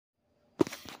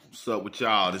What's up with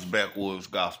y'all? This Backwoods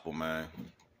Gospel, man.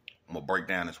 I'm gonna break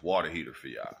down this water heater for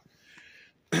y'all.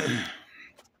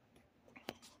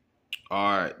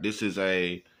 Alright, this is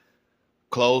a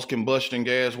closed combustion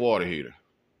gas water heater.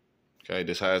 Okay,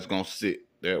 this is how it's gonna sit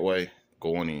that way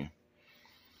going in.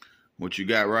 What you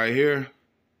got right here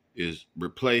is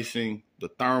replacing the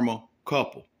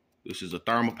thermocouple. This is a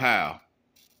thermopile.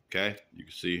 Okay, you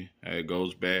can see how it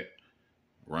goes back,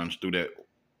 runs through that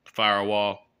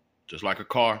firewall just like a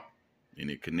car, and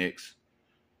it connects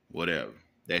whatever.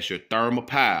 That's your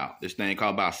thermopile. This thing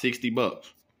costs about 60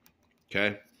 bucks.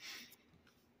 Okay,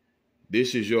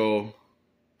 this is your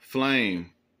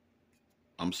flame.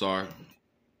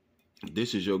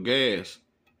 This is your gas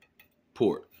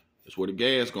port. That's where the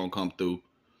gas gonna come through.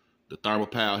 The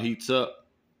thermopile heats up.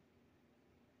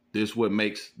 This is what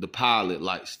makes the pilot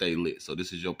light stay lit. So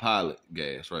this is your pilot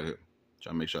gas right here.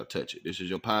 Try to make sure I touch it. This is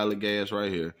your pilot gas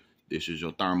right here. This is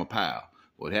your thermopile.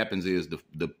 What happens is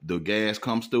the gas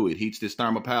comes through. It heats this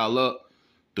thermopile up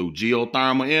through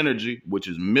geothermal energy, which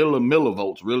is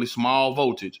millivolts, really small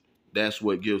voltage. That's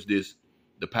what gives this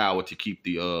the power to keep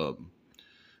the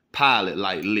pilot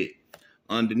light lit.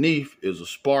 Underneath is a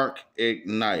spark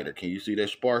igniter. Can you see that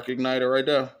spark igniter right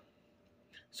there?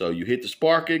 So you hit the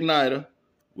spark igniter,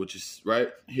 which is right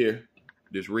here,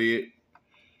 this red.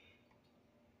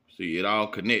 See, it all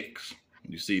connects.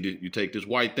 You see, you take this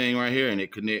white thing right here and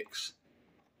it connects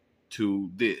to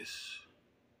this.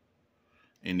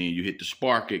 And then you hit the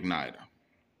spark igniter.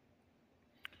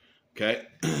 Okay,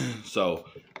 so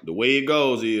the way it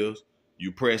goes is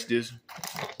you press this.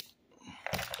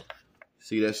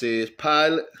 See that says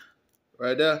pilot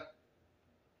right there?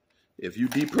 If you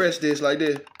depress this like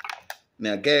this,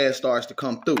 now gas starts to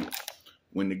come through.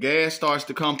 When the gas starts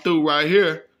to come through right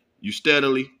here, you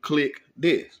steadily click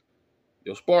this.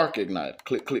 Your spark igniter.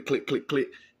 Click, click, click, click, click.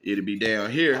 It'll be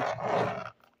down here.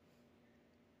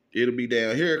 It'll be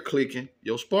down here clicking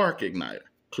your spark igniter.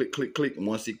 Click, click, click. And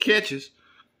once it catches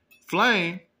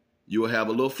flame, you will have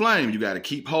a little flame. You got to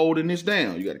keep holding this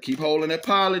down. You got to keep holding that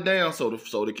pilot down so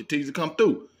it continues to come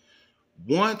through.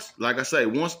 Once, like I say,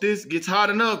 once this gets hot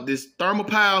enough, this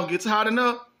thermopile gets hot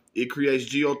enough, it creates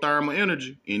geothermal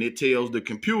energy, and it tells the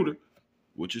computer,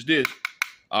 which is this,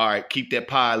 all right, keep that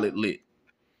pilot lit.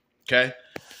 Okay?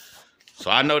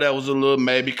 So I know that was a little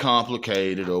maybe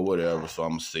complicated or whatever, so I'm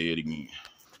going to say it again.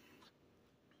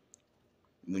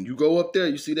 When you go up there,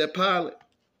 you see that pilot?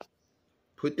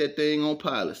 Put that thing on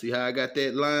pilot. See how I got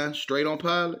that line straight on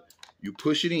pilot? You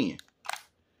push it in.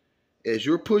 As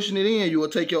you're pushing it in, you will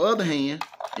take your other hand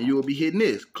and you will be hitting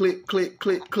this. Click, click,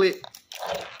 click, click.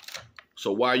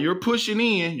 So while you're pushing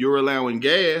in, you're allowing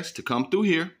gas to come through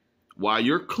here. While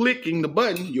you're clicking the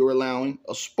button, you're allowing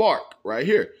a spark right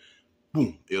here.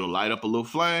 Boom. It'll light up a little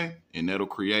flame and that'll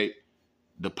create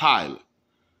the pilot.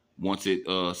 Once it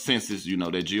senses, you know,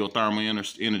 that geothermal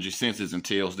energy senses and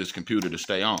tells this computer to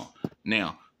stay on.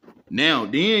 Now,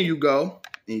 then you go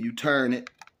and you turn it.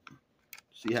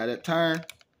 See how that turn?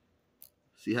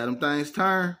 See how them things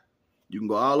turn? You can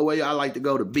go all the way. I like to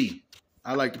go to B.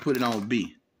 I like to put it on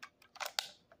B.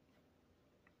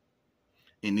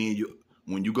 And then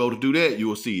when you go to do that, you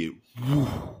will see it.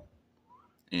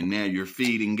 And now you're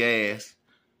feeding gas.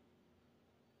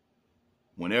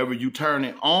 Whenever you turn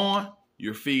it on,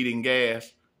 you're feeding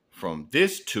gas from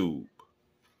this tube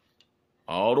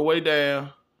all the way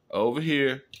down over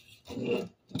here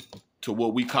to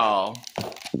what we call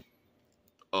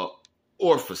a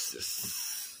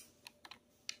orifice.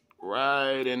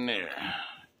 Right in there.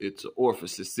 It's an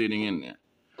orifice sitting in there.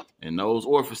 And those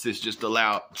orifices just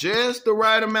allow just the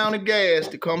right amount of gas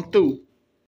to come through